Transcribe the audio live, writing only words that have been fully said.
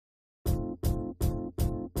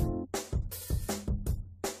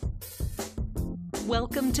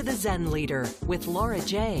Welcome to the Zen Leader with Laura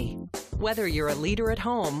J. Whether you're a leader at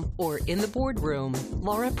home or in the boardroom,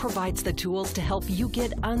 Laura provides the tools to help you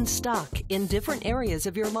get unstuck in different areas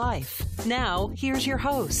of your life. Now, here's your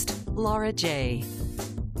host, Laura J.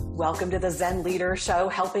 Welcome to the Zen Leader Show,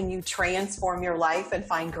 helping you transform your life and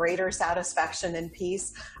find greater satisfaction and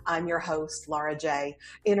peace. I'm your host, Laura J.,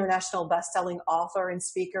 international best-selling author and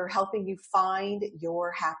speaker, helping you find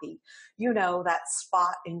your happy. You know, that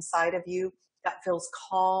spot inside of you that feels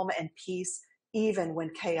calm and peace, even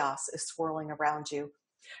when chaos is swirling around you.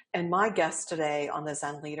 And my guest today on the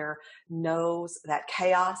Zen Leader knows that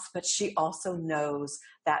chaos, but she also knows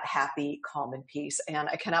that happy, calm, and peace. And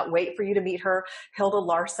I cannot wait for you to meet her. Hilde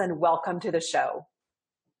Larsen, welcome to the show.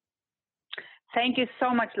 Thank you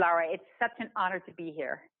so much, Laura. It's such an honor to be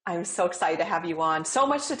here. I'm so excited to have you on. So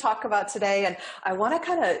much to talk about today. And I want to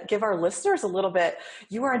kind of give our listeners a little bit.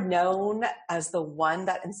 You are known as the one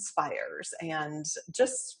that inspires. And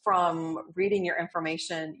just from reading your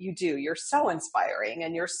information, you're so inspiring.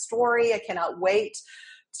 And your story, I cannot wait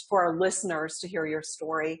for our listeners to hear your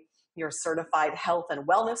story. You're a certified health and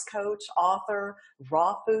wellness coach, author,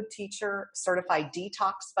 raw food teacher, certified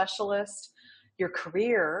detox specialist. Your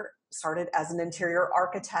career started as an interior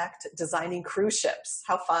architect, designing cruise ships.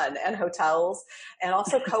 How fun. And hotels. And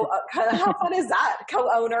also how fun is that?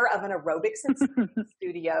 Co-owner of an aerobics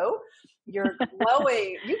studio. You're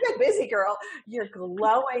glowing. You get busy, girl. Your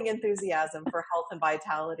glowing enthusiasm for health and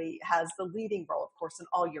vitality has the leading role, of course, in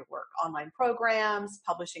all your work. Online programs,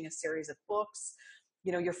 publishing a series of books.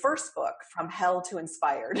 You know, your first book, From Hell to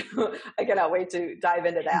Inspired. I cannot wait to dive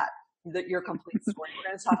into that. Your complete story. We're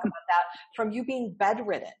going to talk about that, from you being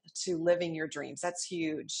bedridden to living your dreams. That's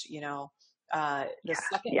huge. You know,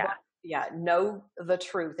 second one, know the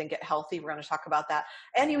truth and get healthy. We're going to talk about that.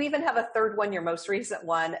 And you even have a third one, your most recent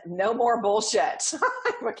one, no more bullshit.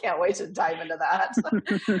 I can't wait to dive into that.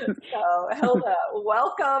 So Hilde,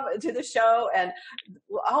 welcome to the show. And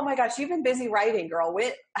oh my gosh, you've been busy writing, girl.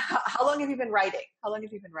 How long have you been writing?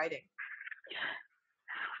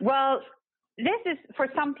 Well, this is for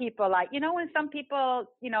some people, like, you know, when some people,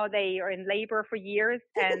 you know, they are in labor for years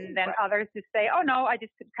and then others just say, oh no, I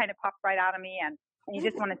just kind of popped right out of me and you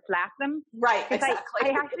just want to slap them. Right. Exactly. I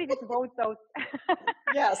actually just wrote those.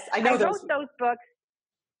 Yes. I know I wrote those books.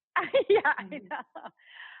 Yeah. I know.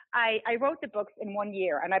 I wrote the books in 1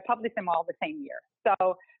 year and I published them all the same year.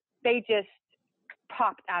 So they just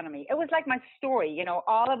popped out of me. It was like my story, you know,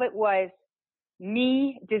 all of it was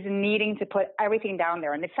me just needing to put everything down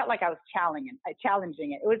there. And it felt like I was challenging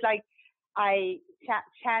it. It was like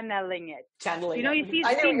channeling it. You know, you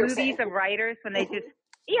see movies of writers when they just,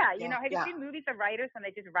 you know, have you seen movies of writers when they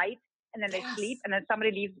just write and then they sleep and then somebody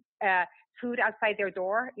leaves food outside their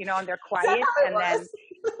door, you know, and they're quiet. And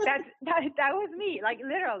then that was me. Like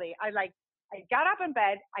literally, I got up in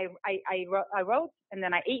bed, I wrote and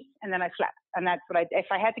then I ate and then I slept. And that's what if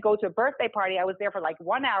I had to go to a birthday party, I was there for like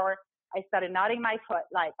 1 hour. I started nodding my foot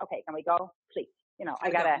like, okay, can we go? Please. You know,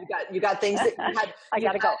 you got things that you had.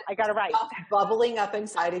 I gotta write. Bubbling up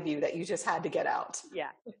inside of you that you just had to get out. Yeah.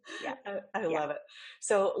 I love it.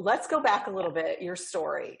 So let's go back a little bit. Your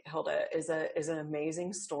story, Hilde, is an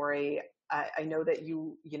amazing story. I know that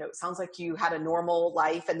you know, it sounds like you had a normal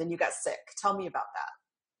life and then you got sick. Tell me about that.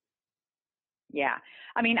 Yeah.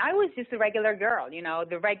 I mean, I was just a regular girl, you know,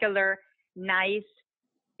 the regular, nice,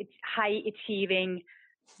 high achieving,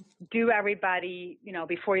 do everybody, you know,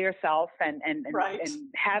 before yourself and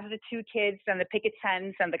have the 2 kids and the picket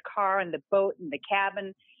fence and the car and the boat and the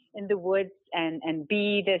cabin in the woods and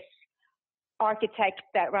be this architect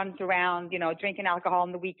that runs around, you know, drinking alcohol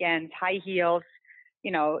on the weekends, high heels,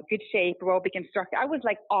 you know, good shape, aerobic instructor. I was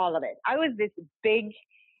like all of it. I was this big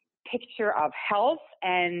picture of health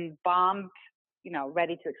and bomb, you know,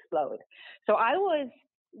 ready to explode. So I was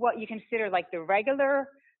what you consider like the regular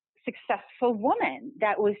successful woman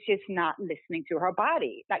that was just not listening to her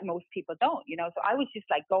body like most people don't, you know. So I was just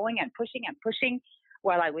like going and pushing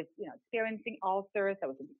while I was, you know, experiencing ulcers. I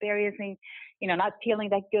was experiencing, you know, not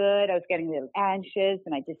feeling that good. I was getting a little anxious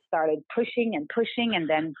and I just started pushing and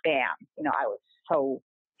then bam, you know, I was so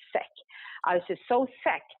sick. I was just so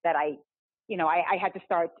sick that I had to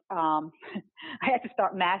start,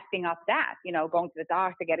 masking up that, you know, going to the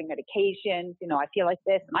doctor, getting medications, you know, I feel like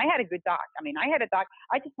this. And I had a good doc. I mean, I had a doc.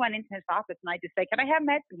 I just went into his office and I just said, can I have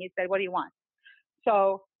meds? And he said, what do you want?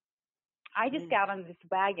 So I just got on this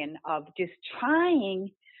wagon of just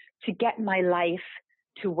trying to get my life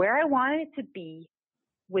to where I wanted it to be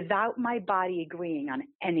without my body agreeing on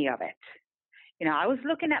any of it. You know, I was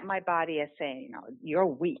looking at my body as saying, you know, you're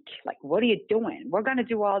weak. Like, what are you doing? We're going to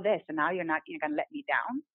do all this. And now you're going to let me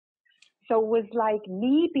down. So it was like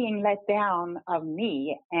me being let down of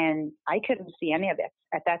me, and I couldn't see any of it.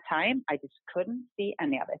 At that time, I just couldn't see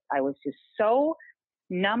any of it. I was just so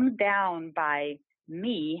numbed down by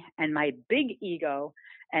me and my big ego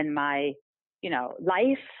and my,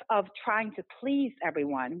 life of trying to please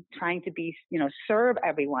everyone, trying to be, serve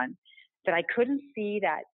everyone, that I couldn't see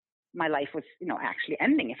that my life was, actually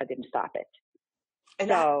ending if I didn't stop it. And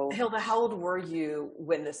so, Hilde, how old were you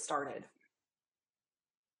when this started?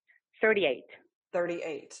 38.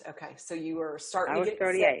 38. Okay. So you were starting to get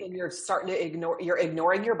 38. sick and you're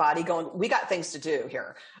ignoring your body, going, we got things to do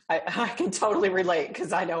here. I can totally relate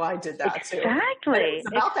because I know I did that too. Exactly.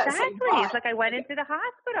 Exactly. It's like I went into the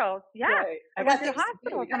hospital. Yeah. Right. I went to the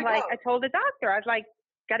hospital. I'm like, I told the doctor, I was like,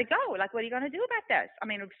 gotta go. Like, what are you going to do about this? I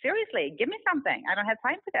mean, seriously, give me something. I don't have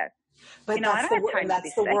time for this. But I don't have time to be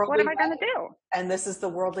sick. What am I going to do? And this is the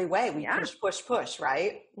worldly way. We push,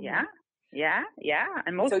 right? Yeah. Yeah. Yeah.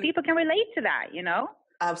 And most people can relate to that,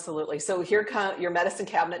 Absolutely. So here your medicine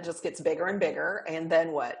cabinet just gets bigger and bigger. And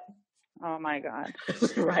then what? Oh my God.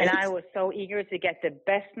 Right. And I was so eager to get the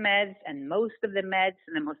best meds and most of the meds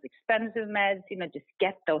and the most expensive meds, just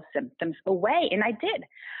get those symptoms away. And I did.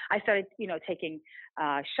 I started, taking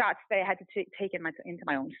shots that I had to take into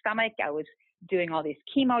my own stomach. I was doing all these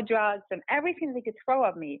chemo drugs and everything that they could throw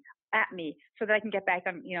at me so that I can get back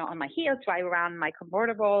on, on my heels, drive around my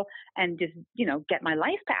convertible and just, get my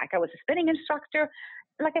life back. I was a spinning instructor.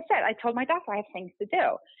 Like I said, I told my doctor I have things to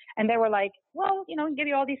do. And they were like, well, give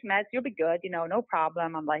you all these meds. You'll be good. No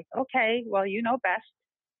problem. I'm like, okay, well, you know best.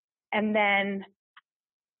 And then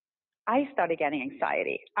I started getting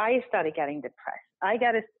anxiety. I started getting depressed. I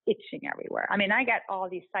got itching everywhere. I mean, I got all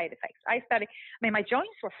these side effects. My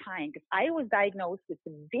joints were fine because I was diagnosed with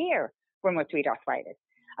severe rheumatoid arthritis.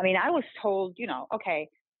 I mean, I was told, okay,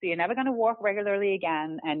 so you're never going to walk regularly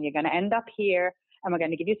again and you're going to end up here and we're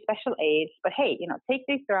going to give you special aids. But hey, take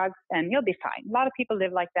these drugs and you'll be fine. A lot of people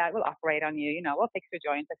live like that. We'll operate on you. We'll fix your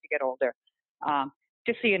joints as you get older.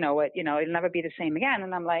 Just so you know it, it'll never be the same again.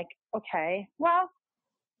 And I'm like, okay,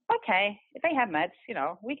 if they have meds,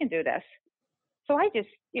 we can do this. So I just,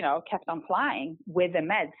 kept on flying with the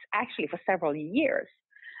meds actually for several years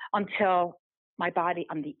until my body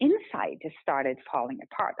on the inside just started falling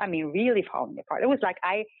apart. I mean, really falling apart. It was like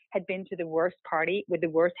I had been to the worst party with the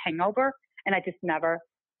worst hangover and I just never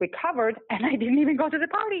recovered and I didn't even go to the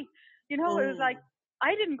party. It was like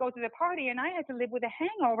I didn't go to the party and I had to live with a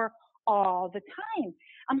hangover all the time.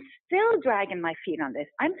 I'm still dragging my feet on this.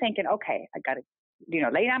 I'm thinking, okay, I got to,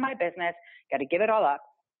 lay down my business, got to give it all up,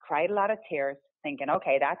 cried a lot of tears, thinking,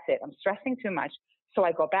 okay, that's it. I'm stressing too much. So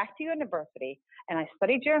I go back to university and I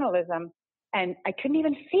studied journalism. And I couldn't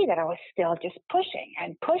even see that I was still just pushing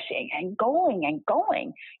and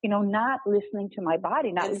going, not listening to my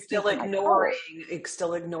body, not listening still to ignoring,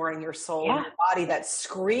 still ignoring your soul and your body that's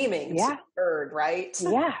screaming to be heard, right?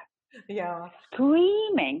 Yeah. Yeah.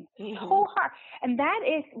 Screaming so hard. And that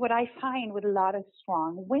is what I find with a lot of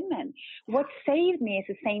strong women. What saved me is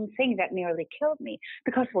the same thing that nearly killed me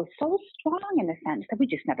because we're so strong in the sense that we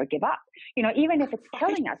just never give up. Even if it's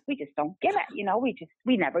killing us, we just don't give it.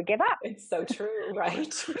 We never give up. It's so true, right?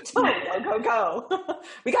 Go.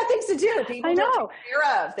 We got things to do. People I know. to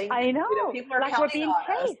take care of. I know. People are like we're being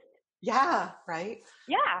chased. Yeah, right?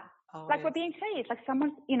 Yeah. Oh, like we're being chased, like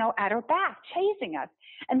someone's, at our back chasing us.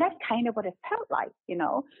 And that's kind of what it felt like,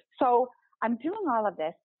 So I'm doing all of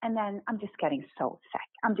this and then I'm just getting so sick.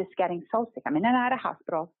 I'm in and out of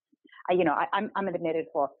hospitals. I'm admitted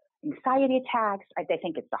for anxiety attacks. They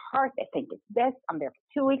think it's the heart. They think it's this. I'm there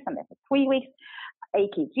for 2 weeks. I'm there for 3 weeks.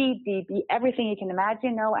 AKG, DB, everything you can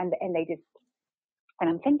imagine, and they just, and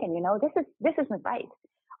I'm thinking, this isn't right.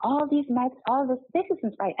 All these meds, this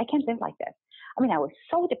isn't right. I can't live like this. I mean, I was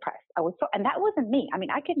so depressed. And that wasn't me. I mean,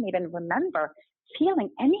 I couldn't even remember feeling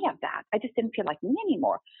any of that. I just didn't feel like me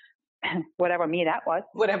anymore. Whatever me that was.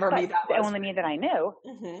 The only me that I knew.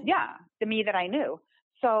 Mm-hmm. Yeah, the me that I knew.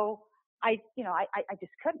 So I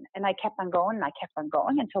just couldn't. And I kept on going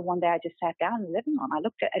until one day I just sat down in the living room. I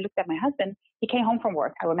looked at my husband. He came home from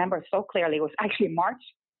work. I remember it so clearly. It was actually March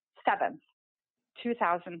 7th,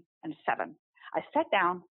 2007. I sat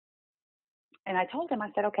down and I told him, I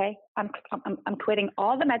said, okay, I'm quitting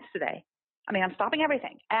all the meds today. I mean, I'm stopping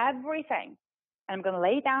everything. And I'm going to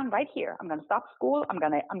lay down right here. I'm going to stop school. I'm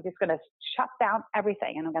just going to shut down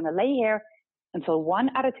everything. And I'm going to lay here until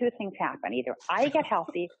one out of two things happen. Either I get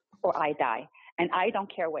healthy or I die. And I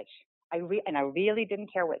don't care which. I really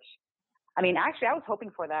didn't care which. I mean, actually, I was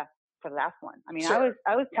hoping for the last one. I mean, sure.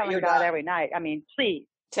 I was telling God every night, I mean, please.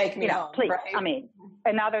 Take me home, please. Right? I mean,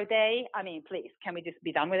 another day. I mean, please, can we just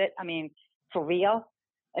be done with it? I mean, for real,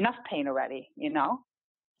 enough pain already,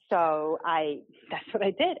 So that's what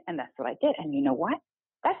I did. And that's what I did. And you know what?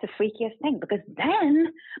 That's the freakiest thing, because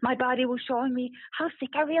then my body was showing me how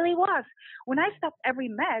sick I really was. When I stopped every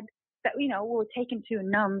med that, we were taken to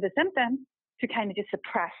numb the symptoms, to kind of just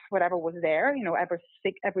suppress whatever was there,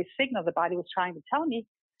 every signal the body was trying to tell me,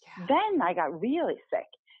 then I got really sick.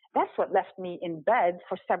 That's what left me in bed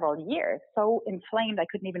for several years, so inflamed I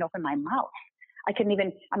couldn't even open my mouth. I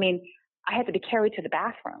had to be carried to the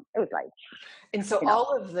bathroom. It was like... And so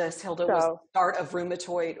all of this, Hilde, was the start of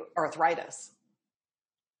rheumatoid arthritis.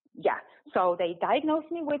 Yeah. So they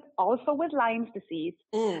diagnosed me with Lyme's disease,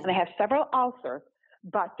 and I have several ulcers.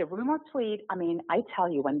 But the rheumatoid, I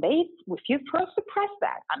tell you, if you first suppress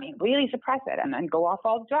that, really suppress it and then go off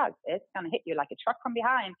all the drugs, it's going to hit you like a truck from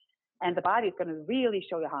behind, and the body's going to really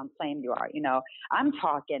show you how inflamed you are. I'm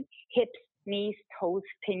talking hips, knees, toes,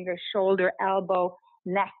 fingers, shoulder, elbow,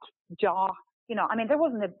 neck, jaw. There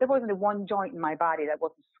wasn't a one joint in my body that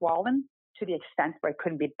wasn't swollen to the extent where it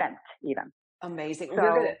couldn't be bent even. Amazing.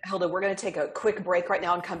 Hilde, we're going to take a quick break right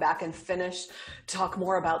now and come back and talk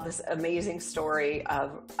more about this amazing story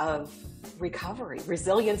of recovery,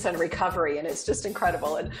 resilience and recovery. And it's just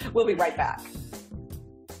incredible. And we'll be right back.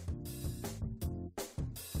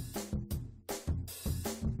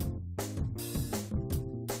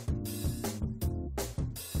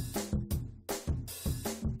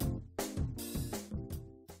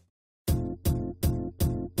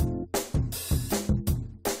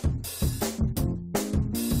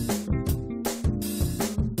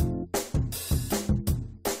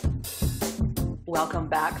 Welcome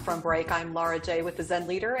back from break. I'm Laura J. with the Zen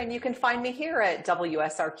Leader, and you can find me here at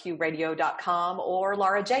WSRQradio.com or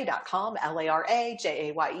LauraJ.com,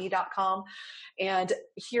 LARAJAYE.com. And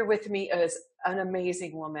here with me is an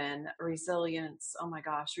amazing woman, resilience and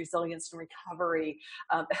recovery,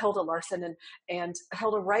 Hilde Larsen. And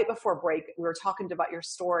Hilde, right before break, we were talking about your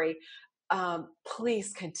story.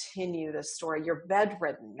 Please continue this story. You're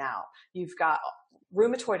bedridden now. You've got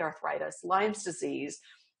rheumatoid arthritis, Lyme's disease,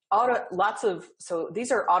 so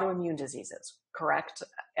these are autoimmune diseases, correct?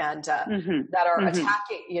 And that are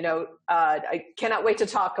attacking, I cannot wait to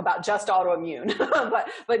talk about just autoimmune,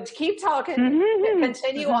 but keep talking and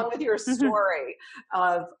continue on with your story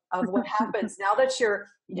of what happens now that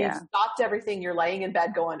you've stopped everything, you're laying in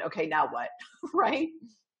bed going, okay, now what? Right?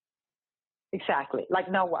 Exactly.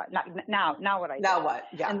 Like, now what? Now what I do. Now what?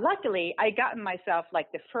 Yeah. And luckily I gotten myself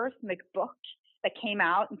like the first MacBook that came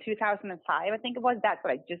out in 2005, I think it was. That's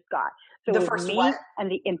what I just got. So the it first was me what? And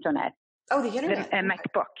the internet. Oh, the internet. A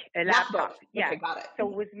MacBook, a laptop. Yeah. Okay, got it. So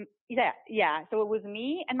it was, So it was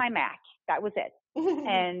me and my Mac. That was it.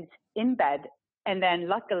 And in bed. And then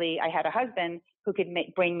luckily I had a husband who could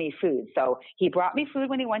bring me food. So he brought me food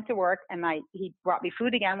when he went to work, and he brought me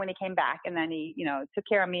food again when he came back. And then he, took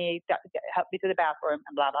care of me, helped me to the bathroom,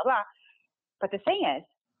 and blah, blah, blah. But the thing is,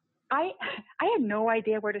 I had no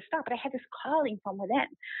idea where to start, but I had this calling from within.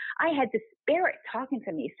 I had this spirit talking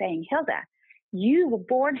to me saying, Hilde, you were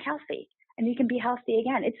born healthy and you can be healthy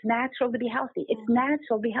again. It's natural to be healthy. It's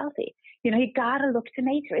natural to be healthy. You got to look to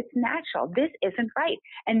nature. It's natural. This isn't right.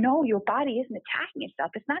 And no, your body isn't attacking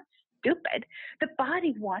itself. It's not stupid. The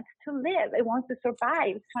body wants to live. It wants to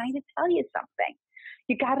survive. It's trying to tell you something.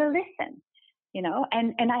 You got to listen,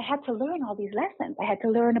 and I had to learn all these lessons. I had to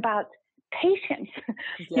learn about patience.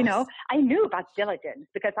 Yes. I knew about diligence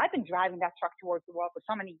because I've been driving that truck towards the world for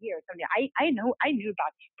so many years. I knew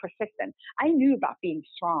about persistence. I knew about being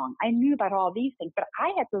strong. I knew about all these things, but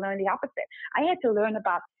I had to learn the opposite. I had to learn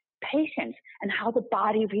about patience and how the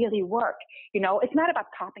body really works. It's not about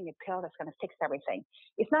popping a pill that's going to fix everything.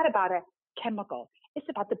 It's not about a chemical. It's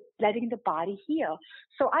about letting the body heal.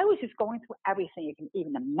 So I was just going through everything you can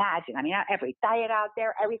even imagine. Every diet out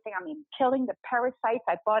there, everything. Killing the parasites.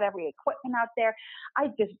 I bought every equipment out there. I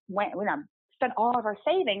just spent all of our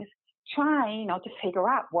savings trying, to figure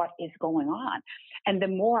out what is going on. And the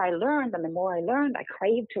more I learned, I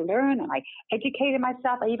craved to learn, and I educated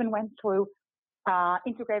myself. I even went through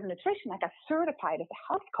integrative nutrition. I got certified as a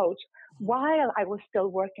health coach while I was still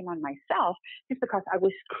working on myself, just because I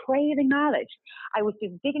was craving knowledge. I was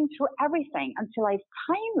just digging through everything until I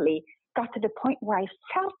finally got to the point where I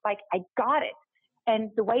felt like I got it. And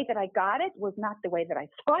the way that I got it was not the way that I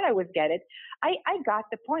thought I would get it. I got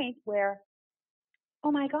the point where,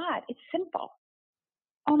 oh my God, it's simple.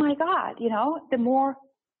 Oh my God, the more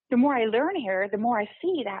I learn here, the more I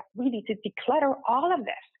see that we need to declutter all of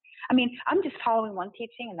this. I'm just following one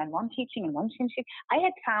teaching and then one teaching and one teaching. I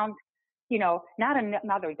had found, not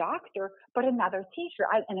another doctor, but another teacher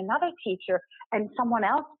and another teacher, and someone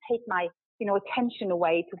else take my, attention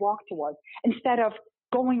away to walk towards, instead of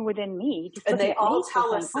going within me. Just and they all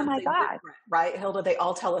tell us saying, something different, right, Hilda? They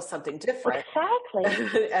all tell us something different.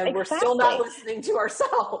 Exactly. And we're still not listening to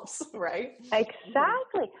ourselves, right?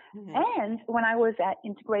 Exactly. Mm-hmm. And when I was at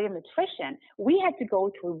Integrative Nutrition, we had to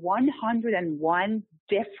go through 101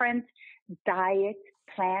 different diet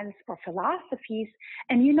plans or philosophies.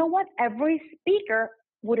 And you know what? Every speaker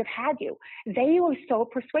would have had you. They were so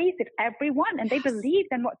persuasive, everyone, and they believed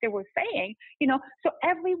in what they were saying, so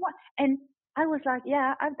everyone. And I was like,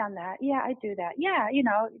 yeah, I've done that. Yeah, I do that. Yeah,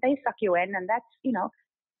 they suck you in, and that's,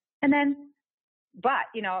 and then, but,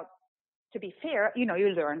 to be fair, you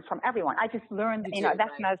learn from everyone. I just learned,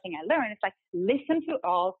 that's another thing I learned. It's like, listen to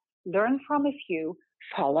all, learn from a few,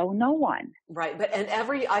 follow no one. Right. But, and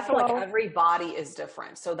I feel like every body is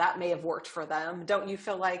different. So that may have worked for them. Don't you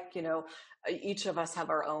feel like, each of us have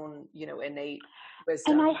our own, innate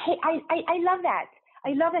wisdom? And I love that.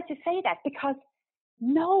 I love that you say that, because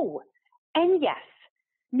no and yes,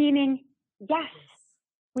 meaning yes,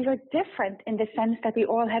 we are different in the sense that we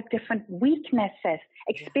all have different weaknesses,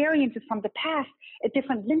 experiences from the past, a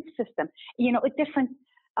different lymph system, a different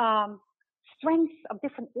strengths of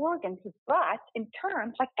different organs. But in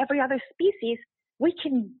terms, like every other species, we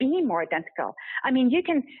can be more identical. I mean, you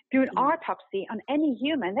can do an autopsy on any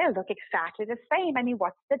human. They'll look exactly the same. I mean,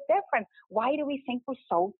 what's the difference? Why do we think we're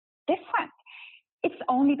so different? It's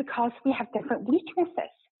only because we have different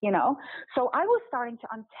weaknesses. So I was starting to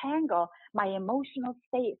untangle my emotional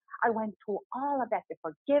state. I went through all of that, the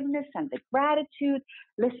forgiveness and the gratitude,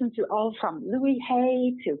 listened to all from Louis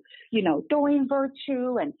Hay to, Doreen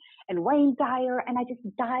Virtue and Wayne Dyer. And I just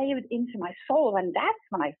dived into my soul. And that's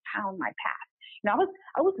when I found my path.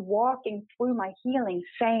 I was walking through my healing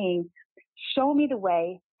saying, show me the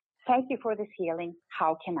way. Thank you for this healing.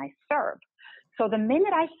 How can I serve? So the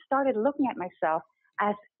minute I started looking at myself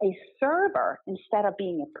as a server instead of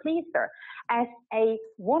being a pleaser, as a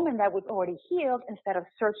woman that was already healed instead of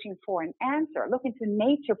searching for an answer, looking to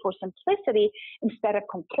nature for simplicity instead of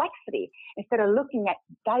complexity, instead of looking at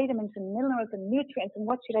vitamins and minerals and nutrients and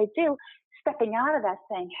what should I do, stepping out of that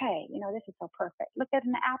saying, hey, this is so perfect. Look at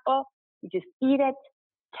an apple, you just eat it,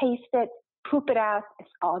 taste it, poop it out, it's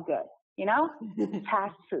all good,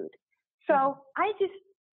 fast food. So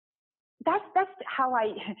that's how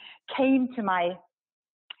I came to my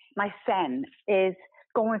Zen, is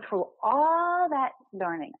going through all that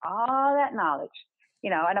learning, all that knowledge,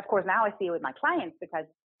 and of course now I see it with my clients, because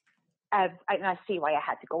I see why I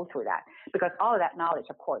had to go through that, because all of that knowledge,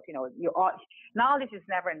 of course, knowledge is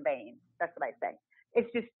never in vain. That's what I say. It's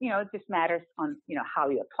just, it just matters on, how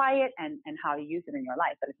you apply it and how you use it in your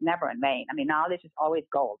life, but it's never in vain. I mean, knowledge is always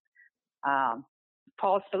gold.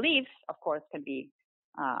 False beliefs, of course, can be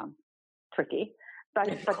tricky,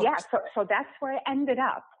 but yeah, so that's where I ended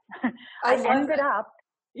up.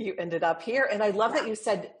 You ended up here. And I love that you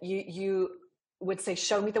said you would say,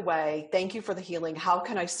 show me the way. Thank you for the healing. How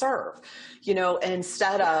can I serve?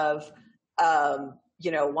 Instead of,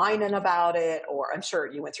 whining about it, or I'm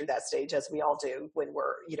sure you went through that stage, as we all do when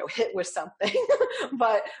we're, hit with something,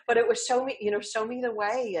 but it was show me the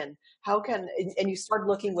way, and and you start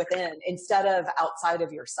looking within instead of outside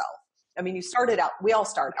of yourself. I mean, we all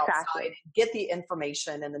start outside, get the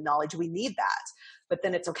information and the knowledge. We need that. But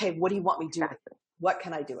then it's okay. What do you want me to do with it? What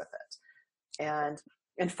can I do with it?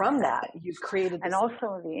 And from that, you've created this. And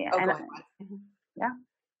also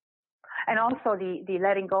and also the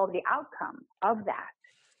letting go of the outcome of that,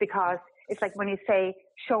 because it's like when you say,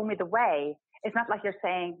 show me the way, it's not like you're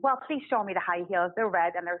saying, well, please show me the high heels. They're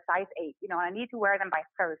red and they're size 8, and I need to wear them by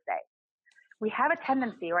Thursday. We have a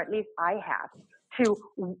tendency, or at least I have, to,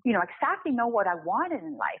 exactly know what I wanted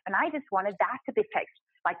in life. And I just wanted that to be fixed.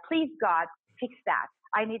 Like, please, God, fix that.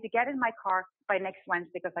 I need to get in my car by next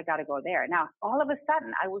Wednesday because I got to go there. Now, all of a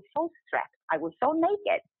sudden, I was so stressed. I was so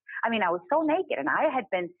naked. I was so naked, and I had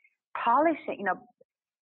been polishing,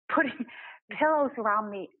 putting pillows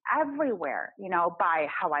around me everywhere, by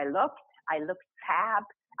how I looked. I looked fab.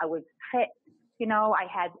 I was fit. I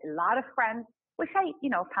had a lot of friends, which I,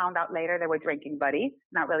 found out later they were drinking buddies,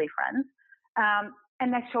 not really friends.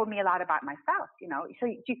 And that showed me a lot about myself, So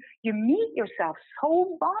you meet yourself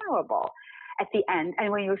so vulnerable at the end,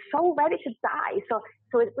 and when you're so ready to die. So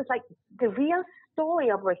it was like the real story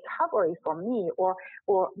of recovery for me, or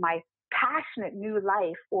my passionate new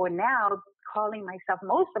life, or now calling myself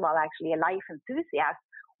most of all actually a life enthusiast,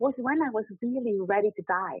 was when I was really ready to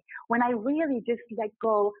die. When I really just let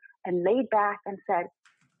go and laid back and said,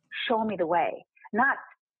 show me the way. Not,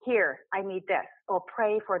 here, I need this, or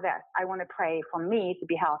pray for this. I want to pray for me to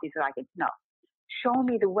be healthy so I can, no. Show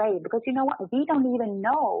me the way, because you know what? We don't even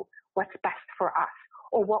know what's best for us,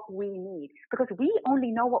 or what we need, because we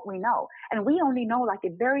only know what we know. And we only know like a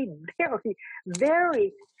very, very,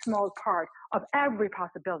 very small part of every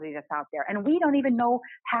possibility that's out there. And we don't even know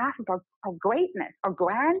half of our greatness or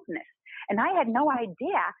grandness. And I had no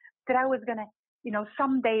idea that I was going to,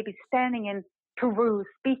 someday be standing in Peru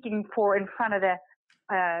speaking in front of the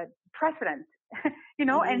president,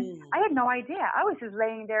 and I had no idea. I was just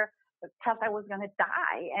laying there, felt I was going to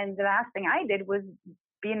die. And the last thing I did was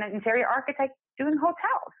be an interior architect doing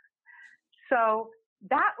hotels. So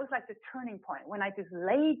that was like the turning point when I just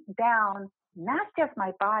laid down, not just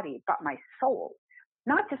my body, but my soul,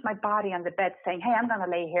 not just my body on the bed saying, hey, I'm going to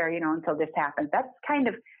lay here, until this happens. That's kind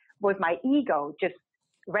of was my ego just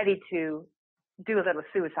ready to do a little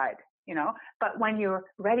suicide, but when you're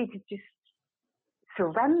ready to just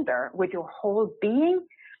surrender with your whole being,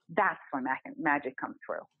 that's when magic comes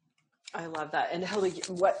through. I love that. And Hilde,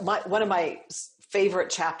 one of my favorite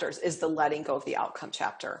chapters is the letting go of the outcome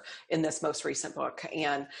chapter in this most recent book.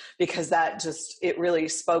 And because that it really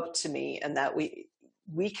spoke to me, and that we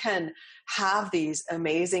can have these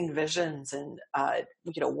amazing visions and,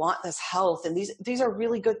 want this health. And these are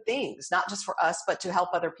really good things, not just for us, but to help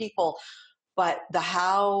other people. But the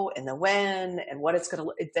how and the when and what it's going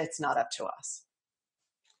to, that's not up to us.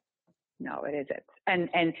 No, it isn't. And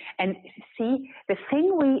see, the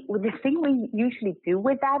thing we usually do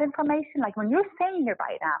with that information, like when you're saying it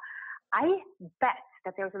right now, I bet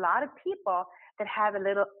that there's a lot of people that have a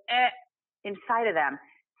little inside of them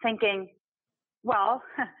thinking, well,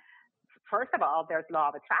 first of all, there's law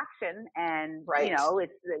of attraction, and right.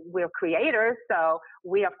 We're creators, so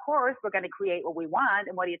we're going to create what we want.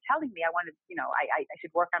 And what are you telling me? I want to, I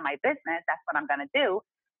should work on my business. That's what I'm going to do.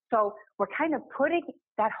 So we're kind of putting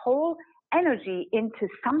that whole energy into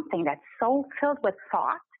something that's so filled with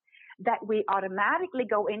thought that we automatically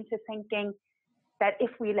go into thinking that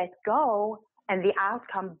if we let go and the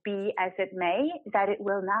outcome be as it may, that it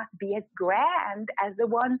will not be as grand as the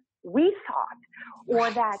one we thought,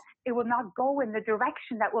 or that it will not go in the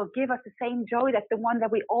direction that will give us the same joy that the one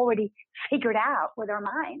that we already figured out with our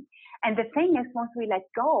mind. And the thing is, once we let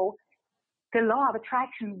go, the law of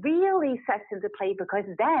attraction really sets into play, because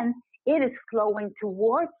then it is flowing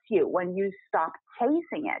towards you when you stop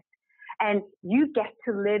chasing it. And you get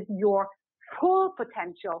to live your full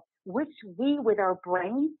potential, which we with our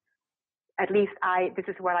brain, at least this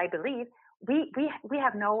is what I believe, we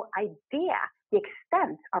have no idea the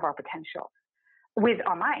extent of our potential with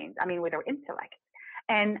our minds, with our intellect.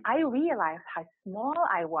 And I realized how small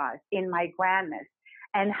I was in my grandness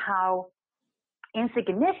and how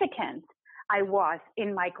insignificant I was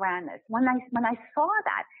in my grandness. When I saw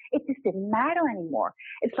that, it just didn't matter anymore.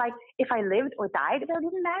 It's like if I lived or died, it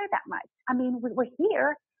didn't matter that much. We're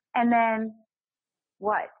here, and then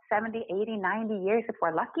 70, 80, 90 years if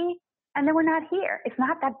we're lucky, and then we're not here. It's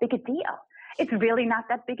not that big a deal. It's really not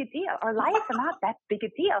that big a deal. Our lives are not that big a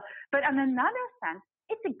deal. But in another sense,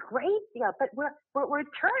 it's a great deal. But we're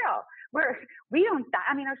eternal. We don't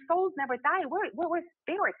die. Our souls never die. We're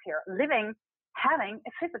spirits here, living, having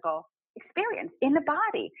a physical experience in the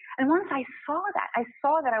body. And once I saw that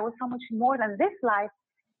I was so much more than this life.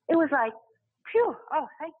 It was like, phew, oh,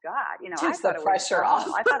 thank God. Takes the pressure off.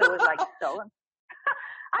 I thought it was like so.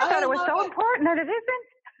 I thought it was so important that it isn't.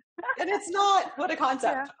 And it's not. What a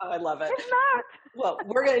concept. Yeah. Oh, I love it. It's not. Well,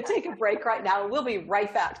 we're going to take a break right now. We'll be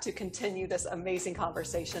right back to continue this amazing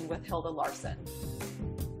conversation with Hilde Larsen.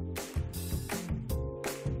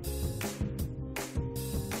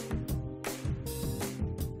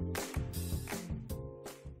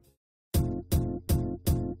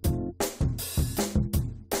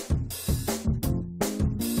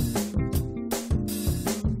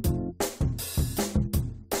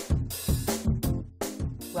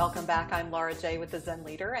 Welcome back. I'm Laura J. with the Zen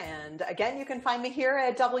Leader. And again, you can find me here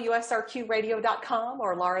at WSRQradio.com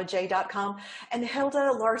or lauraj.com. And Hilde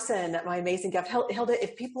Larsen, my amazing guest. Hilde,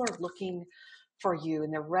 if people are looking for you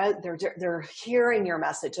and they're hearing your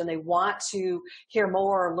message and they want to hear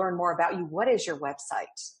more or learn more about you, what is your website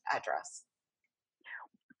address?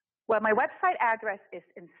 Well, my website address is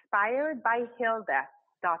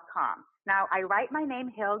inspiredbyhilde.com. Now, I write my name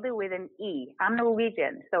Hilde with an E. I'm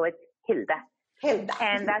Norwegian, so it's Hilde. Hilde.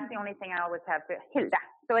 And that's the only thing I always have to Hilde.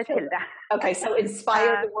 So it's Hilde. Okay, so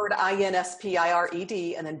inspired, the word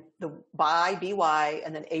INSPIRED, and then the by, BY,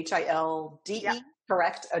 and then HILDE, yep.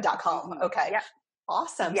 Correct? .com. Okay. Yep.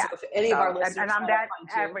 Awesome. Yep. So if any of our listeners and I'm that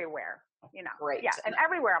everywhere. Great. Yeah, and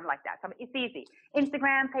everywhere I'm like that. So it's easy.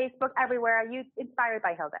 Instagram, Facebook, everywhere. Inspired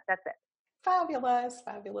by Hilde. That's it. Fabulous.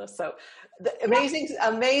 So the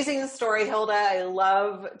amazing story, Hilde. I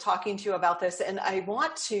love talking to you about this. And I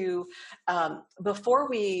want to, before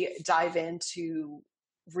we dive into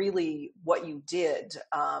really what you did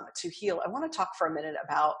to heal. I want to talk for a minute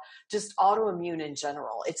about just autoimmune in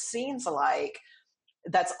general. It seems like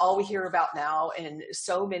that's all we hear about now, and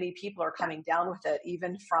so many people are coming down with it,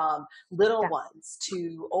 even from little ones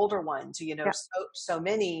to older ones. You know, so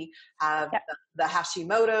many have the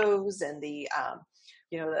Hashimoto's and the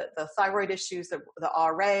the thyroid issues, the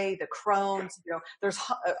RA, the Crohn's. You know, there's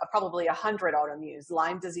probably 100 autoimmunes,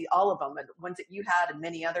 Lyme disease, all of them, and ones that you had and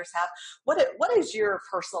many others have. What is your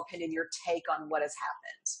personal opinion, your take on what has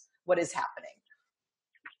happened? What is happening?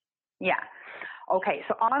 Yeah. Okay,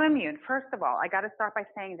 so autoimmune, first of all, I got to start by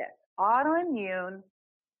saying this. Autoimmune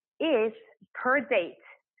is, per date,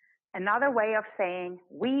 another way of saying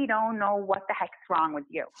we don't know what the heck's wrong with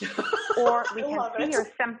you. Or we can see your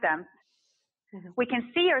symptoms. We can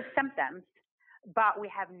see your symptoms, but we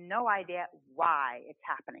have no idea why it's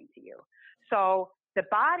happening to you. So the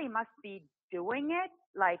body must be doing it,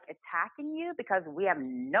 like attacking you, because we have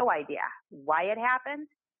no idea why it happened.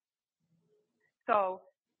 So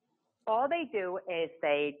all they do is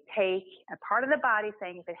they take a part of the body,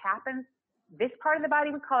 saying if it happens, this part of the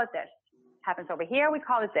body, we call it this. Happens over here, we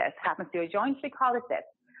call it this. Happens to your joints, we call it this.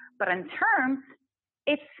 But in terms,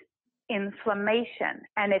 it's inflammation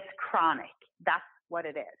and it's chronic. That's what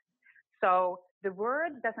it is. So the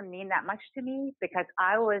word doesn't mean that much to me because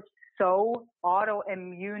I was so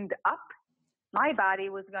autoimmuned up. My body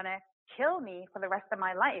was going to kill me for the rest of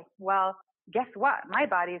my life. Well, guess what? My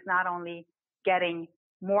body is not only getting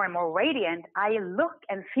more and more radiant, I look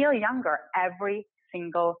and feel younger every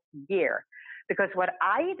single year. Because what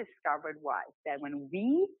I discovered was that when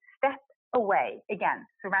we step away, again,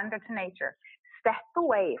 surrender to nature, step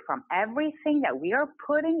away from everything that we are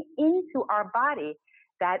putting into our body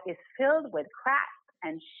that is filled with crap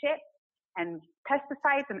and shit and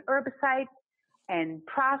pesticides and herbicides and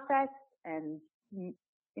processed and,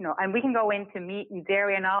 and we can go into meat and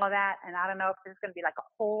dairy and all of that. And I don't know if this is going to be like a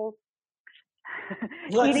whole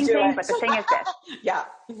eating thing, but the thing is this. Yeah.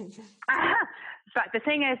 But the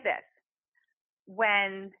thing is this.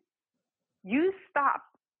 When you stop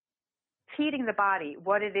feeding the body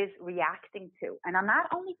what it is reacting to, and I'm not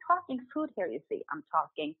only talking food here, you see, I'm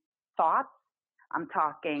talking thoughts, I'm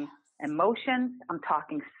talking emotions, I'm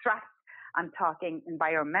talking stress, I'm talking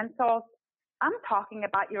environmental, I'm talking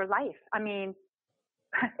about your life. I mean,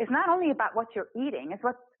 it's not only about what you're eating, it's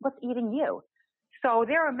what's eating you. So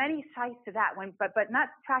there are many sides to that one, but not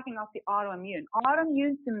tracking off the autoimmune.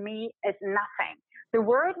 Autoimmune to me is nothing. The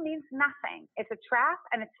word means nothing. It's a trap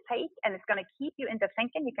and it's fake and it's going to keep you into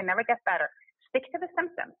thinking you can never get better. Stick to the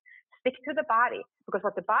symptoms. Stick to the body, because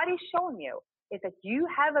what the body's showing you is that you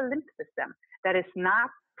have a lymph system that is not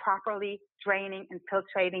properly draining and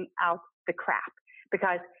filtrating out the crap,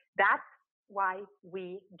 because that's why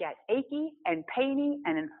we get achy and painy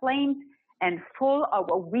and inflamed and full of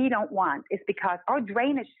what we don't want, is because our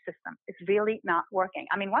drainage system is really not working.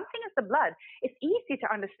 I mean, one thing is the blood. It's easy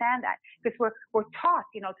to understand that because we're taught,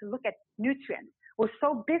 to look at nutrients. We're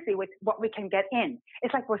so busy with what we can get in.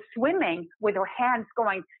 It's like we're swimming with our hands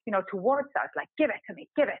going, towards us, like, give it to me,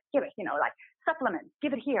 give it, like supplements,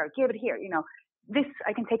 give it here, this,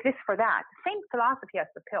 I can take this for that. Same philosophy as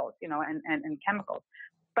the pills, and chemicals.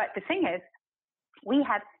 But the thing is, we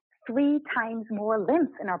have 3 times more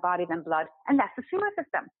lymph in our body than blood, and that's the sewer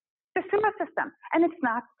system. The sewer system, and it's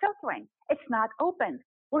not filtering. It's not open.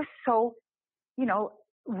 We're so,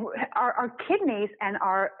 our kidneys and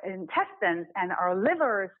our intestines and our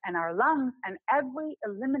livers and our lungs and every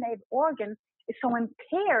eliminated organ is so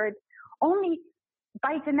impaired only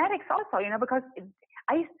by genetics also, because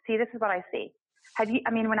I see, this is what I see.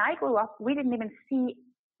 When I grew up, we didn't even see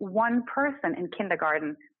one person in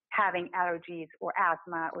kindergarten having allergies or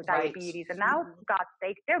asthma or diabetes. Right. And now, for God's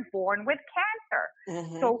sake, they're born with cancer.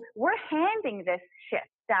 Mm-hmm. So we're handing this shit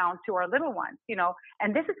down to our little ones,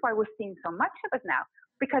 and this is why we're seeing so much of it now,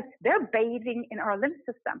 because they're bathing in our lymph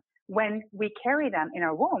system when we carry them in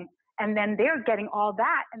our womb, and then they're getting all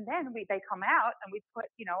that, and then they come out and we put,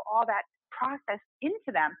 all that process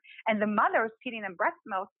into them, and the mother's feeding them breast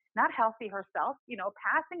milk, not healthy herself,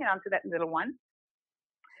 passing it on to that little one.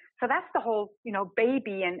 So that's the whole,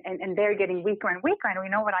 baby and they're getting weaker and weaker. And we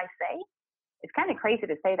know what I say. It's kind of crazy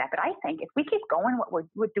to say that, but I think if we keep going what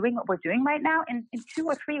we're doing right now, in 2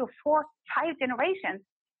 or 3 or 4, 5 generations,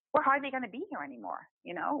 we're hardly going to be here anymore.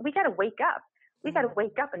 We got to wake up. We got to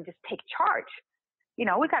wake up and just take charge. We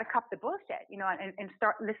got to cut the bullshit, and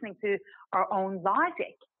start listening to our own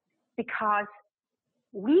logic, because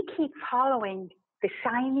we keep following the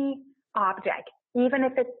shiny object, even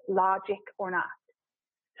if it's logic or not.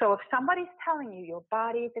 So if somebody's telling you your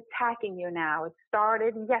body's attacking you now, it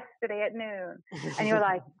started yesterday at noon, and you're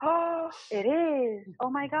like, oh, it is. Oh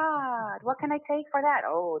my God, what can I take for that?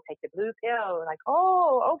 Oh, take the blue pill. Like,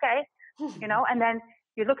 oh, okay. And then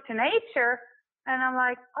you look to nature, and I'm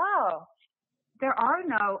like, oh, there are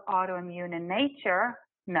no autoimmune in nature.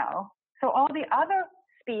 No. So all the other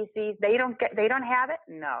species, they don't have it?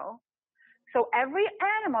 No. So every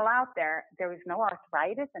animal out there, there is no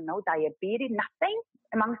arthritis and no diabetes, nothing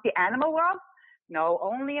amongst the animal world. No,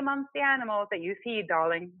 only amongst the animals that you see,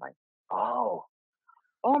 darling. Like, oh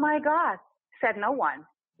my God, said no one,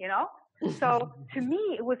 So to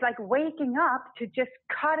me, it was like waking up to just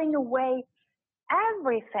cutting away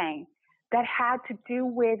everything that had to do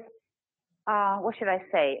with, what should I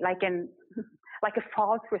say, like a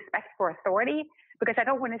false respect for authority. Because I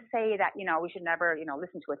don't want to say that, we should never,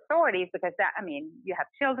 listen to authorities, because you have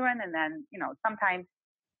children, and then, sometimes,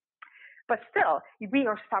 but still, we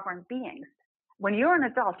are stubborn beings. When you're an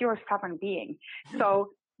adult, you're a stubborn being.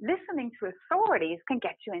 So listening to authorities can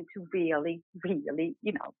get you into really, really,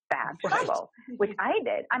 bad trouble, which I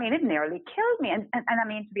did. It nearly killed me. And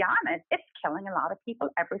to be honest, it's killing a lot of people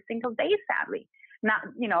every single day, sadly. Not,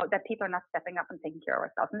 that people are not stepping up and taking care of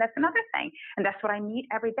ourselves. And that's another thing. And that's what I meet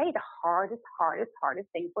every day. The hardest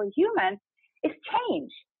thing for a human is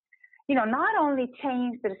change. Not only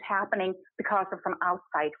change that is happening because of some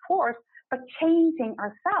outside force, but changing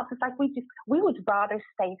ourselves. It's like we would rather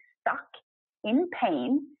stay stuck in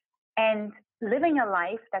pain and living a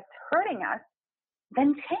life that's hurting us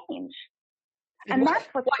than change. And why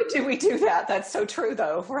do we do that? That's so true,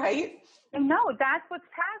 though, right? No, that's what's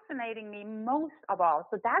fascinating me most of all.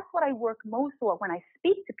 So that's what I work most on when I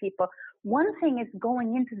speak to people. One thing is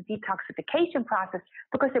going into the detoxification process,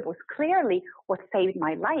 because it was clearly what saved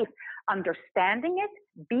my life. Understanding it,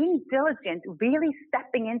 being diligent, really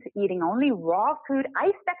stepping into eating only raw food.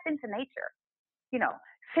 I stepped into nature,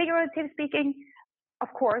 figuratively speaking, of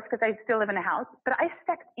course, because I still live in a house, but I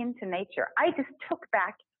stepped into nature. I just took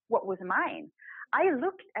back what was mine. I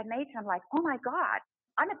looked at nature and I'm like, oh my God,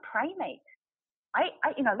 I'm a primate. I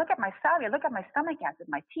look at my cellular, look at my stomach acid,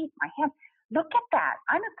 my teeth, my hands. Look at that.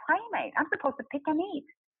 I'm a primate. I'm supposed to pick and eat.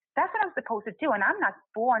 That's what I'm supposed to do. And I'm not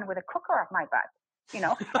born with a cooker up my butt, and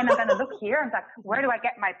I'm going to look here and like, where do I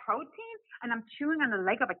get my protein? And I'm chewing on the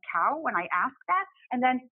leg of a cow when I ask that. And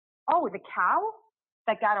then, oh, the cow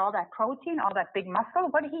that got all that protein, all that big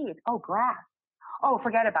muscle, what did he eat? Oh, grass. Oh,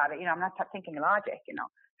 forget about it. I'm not thinking logic,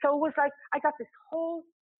 So it was like, I got this whole,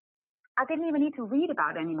 I didn't even need to read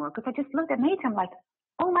about it anymore, because I just looked at nature. I'm like,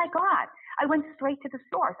 oh my God. I went straight to the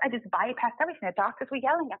source. I just bypassed everything. The doctors were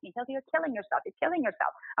yelling at me, Hilde, you're killing yourself. You're killing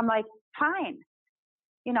yourself. I'm like, fine,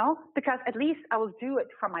 because at least I will do it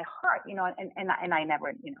from my heart, and I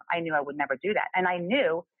never, I knew I would never do that. And I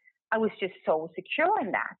knew I was just so secure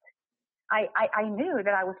in that. I knew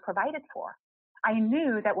that I was provided for. I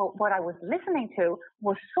knew that what I was listening to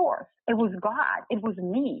was source. It was God. It was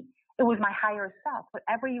me. It was my higher self,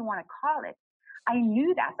 whatever you want to call it. I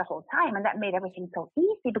knew that the whole time, and that made everything so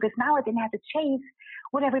easy, because now I didn't have to chase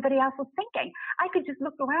what everybody else was thinking. I could just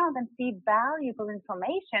look around and see valuable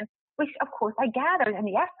information, which of course I gathered. And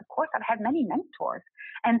yes, of course, I've had many mentors,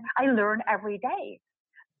 and I learn every day.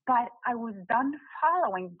 But I was done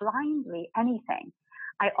following blindly anything.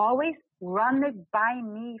 I always run it by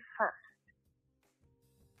me first.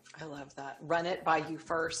 I love that. Run it by you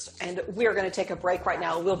first. And we're going to take a break right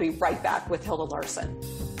now. We'll be right back with Hilde Larsen.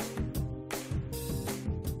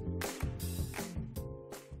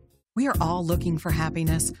 We are all looking for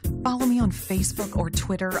happiness. Follow me on Facebook or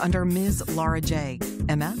Twitter under Ms. Lara J,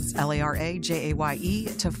 MSLARAJAYE,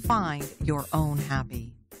 to find your own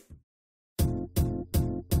happy.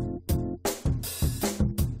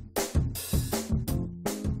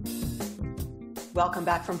 Welcome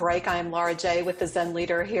back from break. I am Lara J with the Zen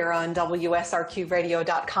Leader here on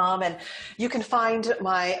WSRQradio.com. And you can find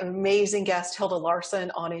my amazing guest, Hilde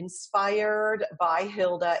Larsen, on Inspired by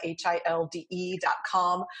Hilde,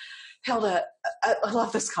 HILDE.com. Hilde, I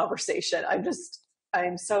love this conversation.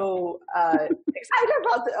 I'm so excited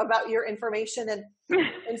about your information.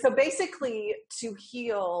 And so basically, to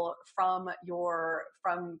heal from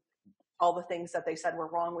all the things that they said were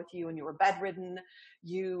wrong with you, and you were bedridden,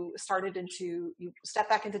 you stepped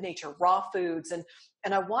back into nature, raw foods. And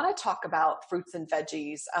I want to talk about fruits and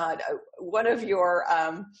veggies. One of your,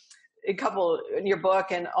 a couple in your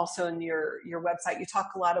book and also in your website, you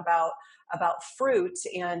talk a lot about fruit,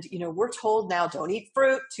 and, we're told now, don't eat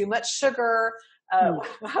fruit, too much sugar.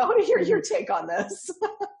 How do you hear your take on this?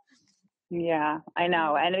 Yeah, I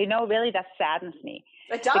know. And really that saddens me.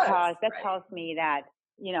 It does. Because that tells me that,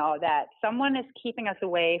 that someone is keeping us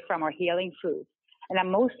away from our healing foods. And I'm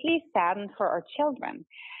mostly saddened for our children.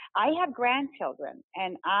 I have grandchildren,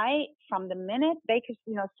 and from the minute they could,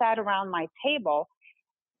 sat around my table,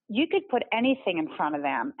 you could put anything in front of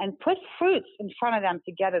them and put fruits in front of them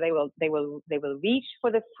together. They will reach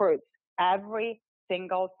for the fruits every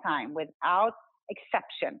single time without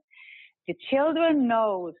exception. The children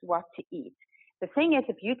knows what to eat. The thing is,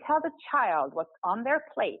 if you tell the child what's on their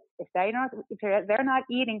plate, if they're not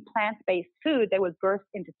eating plant-based food, they will burst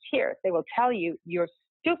into tears. They will tell you you're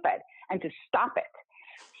stupid and to stop it.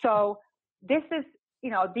 So this is,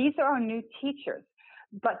 these are our new teachers.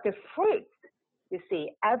 But the fruits, you see,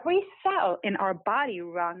 every cell in our body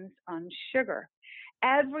runs on sugar.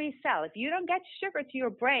 Every cell. If you don't get sugar to your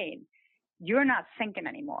brain, you're not thinking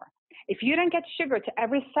anymore. If you don't get sugar to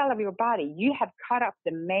every cell of your body, you have cut off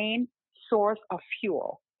the main source of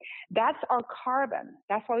fuel. That's our carbon.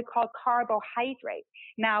 That's what we call carbohydrate.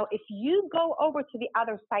 Now, if you go over to the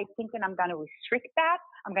other side thinking I'm going to restrict that,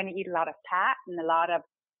 I'm going to eat a lot of fat and a lot of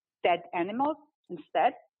dead animals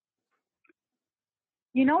instead,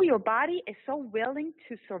 your body is so willing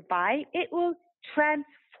to survive, it will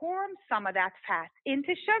transform some of that fat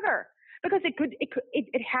into sugar because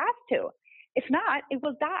it has to. If not, it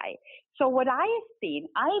will die. So what I have seen,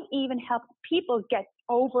 I've even helped people get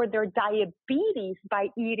over their diabetes by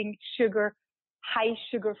eating high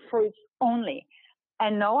sugar fruits only.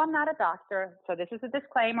 And no, I'm not a doctor, so this is a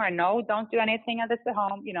disclaimer. And no, don't do anything of this at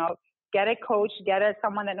home. Get a coach, get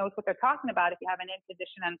someone that knows what they're talking about if you have an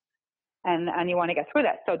condition and you want to get through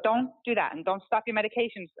that. So don't do that, and don't stop your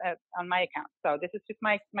medications on my account. So this is just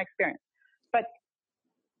my experience. But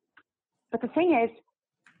the thing is,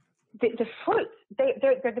 the fruits,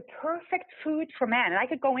 they're the perfect food for man. And I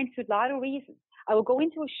could go into a lot of reasons. I will go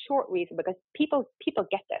into a short reason because people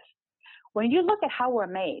get this. When you look at how we're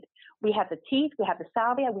made, we have the teeth, we have the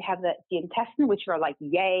salvia, we have the intestine, which are like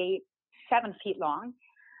 7 feet long,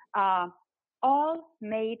 all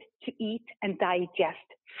made to eat and digest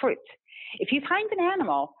fruit. If you find an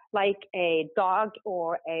animal like a dog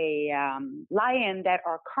or a lion that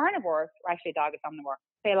are carnivores, or actually a dog is omnivore,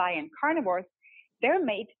 say lion, carnivores, they're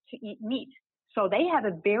made to eat meat. So they have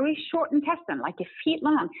a very short intestine, like a feet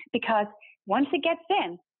long, because once it gets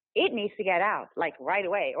in, it needs to get out like right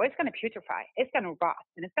away, or it's going to putrefy. It's going to rot,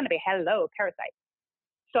 and it's going to be hello parasite.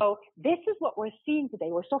 So this is what we're seeing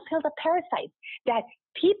today. We're so filled with parasites that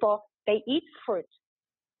people, they eat fruit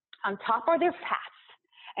on top of their fats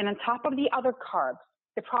and on top of the other carbs,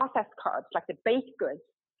 the processed carbs, like the baked goods.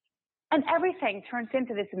 And everything turns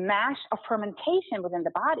into this mash of fermentation within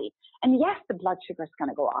the body. And yes, the blood sugar is going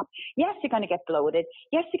to go up. Yes, you're going to get bloated.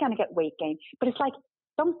 Yes, you're going to get weight gain. But it's like,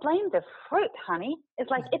 don't blame the fruit, honey.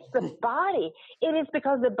 It's like, it's the body. It is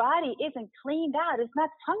because the body isn't cleaned out. It's not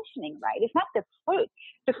functioning right. It's not the fruit.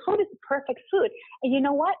 The fruit is the perfect food. And you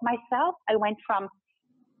know what? Myself, I went from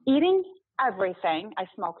eating everything. I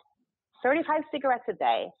smoked 35 cigarettes a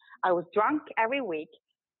day. I was drunk every week.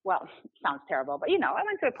 Well, sounds terrible, but I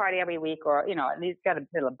went to a party every week, or at least got a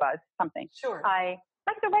little buzz, something. Sure. I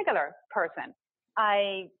like the regular person.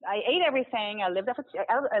 I ate everything. I lived off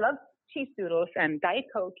I love cheese doodles and Diet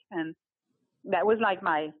Coke, and that was like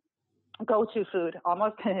my go-to food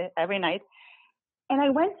almost every night. And I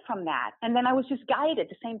went from that, and then I was just guided at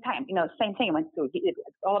the same time. Same thing. I went through.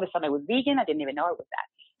 All of a sudden, I was vegan. I didn't even know it was that.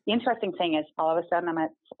 The interesting thing is, all of a sudden, I'm at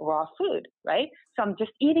raw food, right? So I'm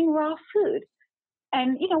just eating raw food.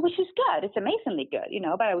 And, which is good. It's amazingly good,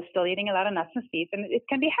 but I was still eating a lot of nuts and seeds, and it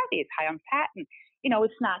can be heavy. It's high on fat, and,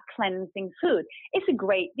 it's not cleansing food. It's a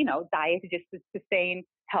great, diet to just sustain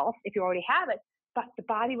health if you already have it, but the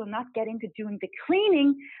body will not get into doing the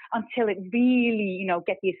cleaning until it really,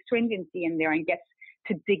 get the astringency in there and gets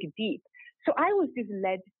to dig deep. So I was just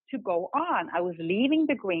led to go on. I was leaving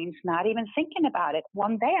the greens, not even thinking about it.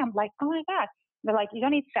 One day I'm like, oh my God. They're like, you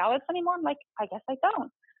don't eat salads anymore? I'm like, I guess I don't.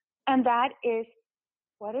 And that is,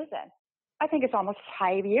 what is it? I think it's almost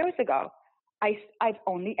 5 years ago. I've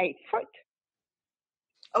only ate fruit.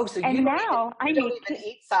 Oh, so you don't even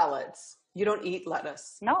eat salads. You don't eat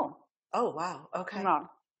lettuce. No. Oh, wow. Okay. No.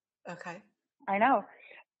 Okay. I know.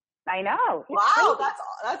 It's wow, crazy.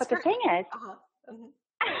 that's. But great. the thing is,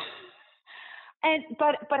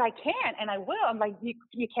 but I can, and I will. I'm like,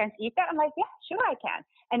 you can't eat that? I'm like, yeah, sure I can.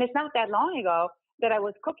 And it's not that long ago that I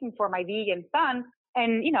was cooking for my vegan son.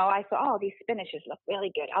 And, I thought, oh, these spinaches look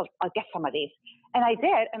really good. I'll get some of these. And I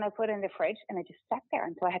did. And I put it in the fridge, and I just sat there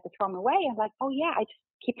until I had to throw them away. I'm like, oh, yeah, I just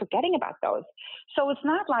keep forgetting about those. So it's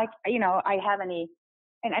not like, I have any,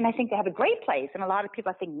 and I think they have a great place. And a lot of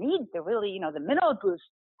people, I think, need the really, the mineral boost.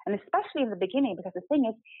 And especially in the beginning, because the thing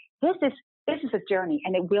is, this is This is a journey,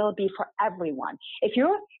 and it will be for everyone. If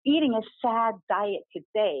you're eating a sad diet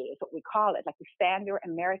today, is what we call it, like the standard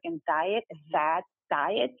American diet, a sad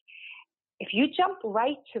diet. If you jump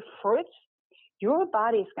right to fruits, your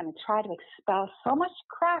body is going to try to expel so much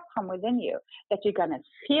crap from within you that you're going to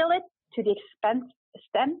feel it to the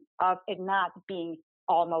extent of it not being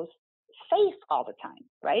almost safe all the time,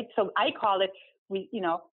 right? So I call it,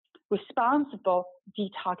 responsible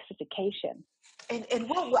detoxification. And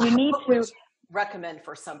what would you recommend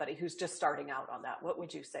for somebody who's just starting out on that? What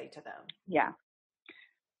would you say to them? Yeah.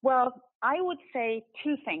 Well, I would say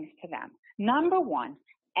two things to them. Number one,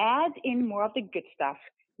 add in more of the good stuff,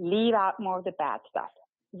 leave out more of the bad stuff.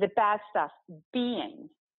 The bad stuff being,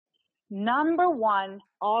 number one,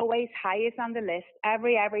 always highest on the list,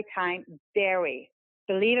 every time, dairy.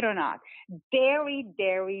 Believe it or not,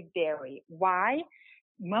 dairy. Why?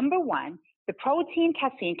 Number one, the protein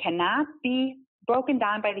casein cannot be broken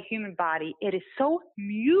down by the human body. It is so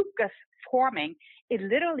mucus forming, it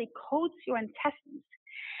literally coats your intestines.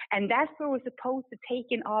 And that's where we're supposed to take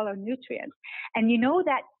in all our nutrients. And you know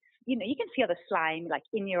that, you can feel the slime like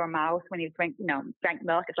in your mouth when you drink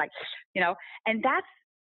milk. It's like, and that's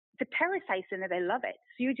the parasites in it. They love it.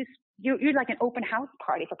 So you're like an open house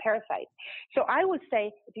party for parasites. So I would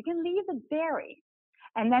say if you can leave the dairy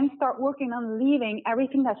and then start working on leaving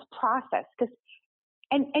everything that's processed, because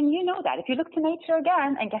and you know that if you look to nature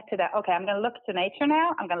again and get to that, okay, I'm going to look to nature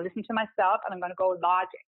now. I'm going to listen to myself, and I'm going to go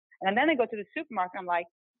logic. And then I go to the supermarket. I'm like,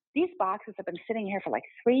 these boxes have been sitting here for like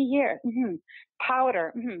 3 years.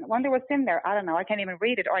 Powder. I wonder what's in there. I don't know. I can't even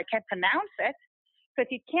read it, or I can't pronounce it. So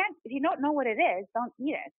if you don't know what it is, don't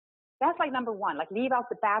eat it. That's like number one, like leave out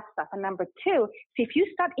the bad stuff. And number two, see, if you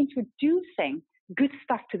start introducing good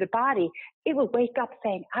stuff to the body, it will wake up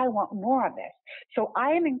saying, I want more of this. So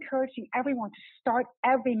I am encouraging everyone to start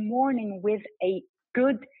every morning with a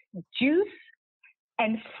good juice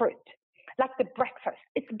and fruit, like the breakfast.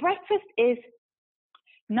 Breakfast is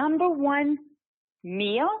number one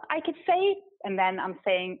meal, I could say. And then I'm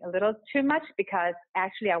saying a little too much because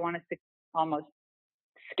actually I want us to almost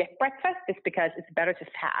skip breakfast just because it's better to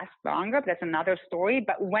fast longer. But that's another story.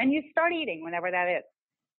 But when you start eating, whenever that is,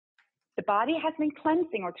 the body has been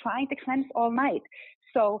cleansing or trying to cleanse all night.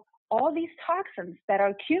 So all these toxins that are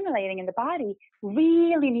accumulating in the body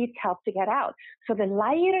really need help to get out. So the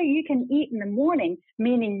lighter you can eat in the morning,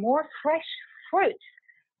 meaning more fresh fruits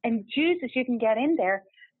and juices you can get in there,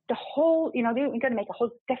 the whole, you're going to make a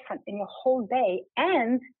whole difference in your whole day,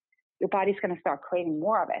 and your body's going to start craving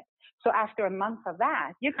more of it. So after a month of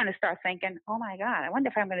that, you're going to start thinking, oh my God, I wonder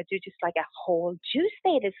if I'm going to do just like a whole juice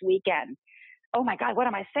day this weekend. Oh my God, what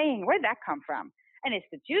am I saying? Where'd that come from? And it's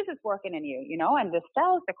the juices working in you, and the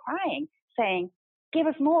cells are crying, saying, give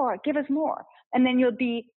us more, give us more. And then you'll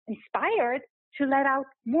be inspired to let out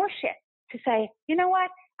more shit, to say, you know what?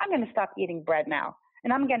 I'm going to stop eating bread now.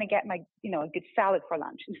 And I'm going to get my, a good salad for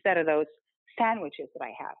lunch instead of those sandwiches that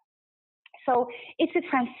I have. So it's a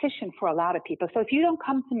transition for a lot of people. So if you don't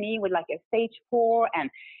come to me with like a stage 4 and,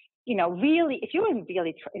 really, if you're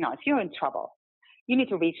in trouble, you need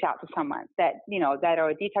to reach out to someone that are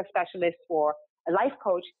a detox specialist or a life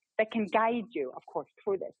coach that can guide you, of course,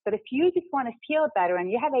 through this. But if you just want to feel better and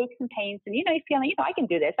you have aches and pains and, you're feeling, I can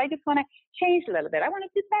do this. I just want to change a little bit. I want to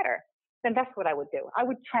do better. Then that's what I would do. I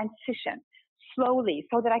would transition slowly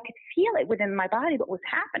so that I could feel it within my body, what was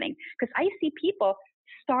happening. Because I see people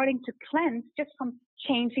starting to cleanse just from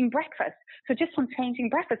changing breakfast. So just from changing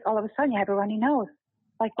breakfast, all of a sudden you have a runny nose.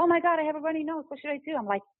 Like, oh my God, I have a runny nose. What should I do? I'm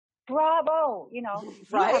like, bravo,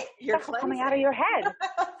 right? You're coming out of your head.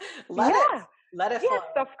 Let it flow.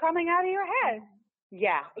 Stuff's coming out of your head.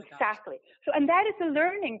 Yeah, exactly. So, and that is a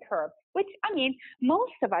learning curve, which,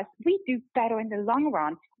 most of us, we do better in the long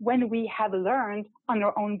run when we have learned on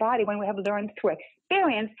our own body, when we have learned through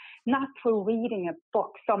experience, not through reading a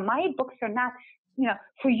book. So my books are not,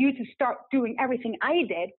 for you to start doing everything I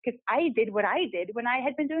did, because I did what I did when I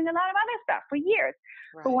had been doing a lot of other stuff for years.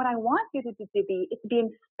 Right. But what I want you to be is to be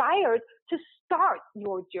inspired to start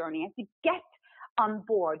your journey and to get on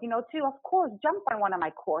board, to, of course, jump on one of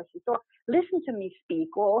my courses or listen to me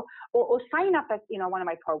speak or sign up at, one of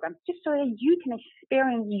my programs, just so that you can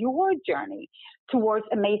experience your journey towards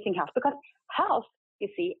amazing health. Because health, you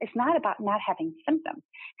see, it's not about not having symptoms.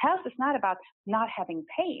 Health is not about not having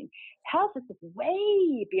pain. Health is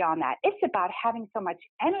way beyond that. It's about having so much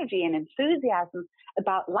energy and enthusiasm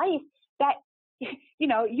about life that,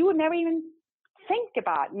 you would never even think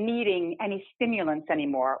about needing any stimulants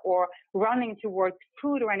anymore or running towards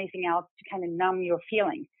food or anything else to kind of numb your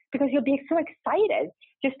feelings, because you'll be so excited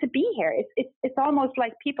just to be here. It's almost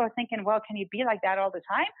like people are thinking, well, can you be like that all the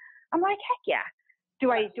time? I'm like, heck yeah.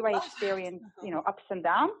 Do I experience, ups and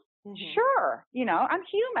downs? Mm-hmm. Sure. I'm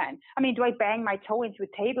human. I mean, do I bang my toe into a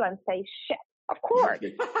table and say, shit? Of course.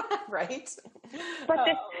 Right. But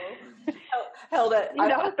Hilde,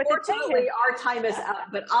 unfortunately, is, our time is up,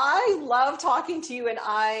 but I love talking to you, and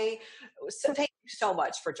thank you so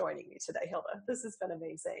much for joining me today, Hilde. This has been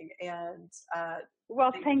amazing. And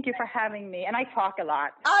well, thank you for having me. And I talk a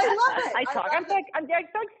lot. I love it. I talk. I'm so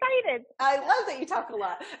excited. I love that you talk a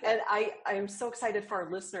lot. And I'm so excited for our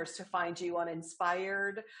listeners to find you on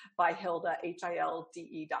Inspired by Hilde,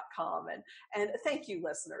 HILDE.com. And thank you,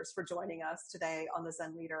 listeners, for joining us today on the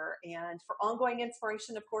Zen Leader. And for ongoing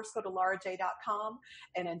inspiration, of course, go to lauraj.com.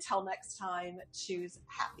 And until next time, choose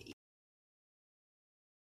happy.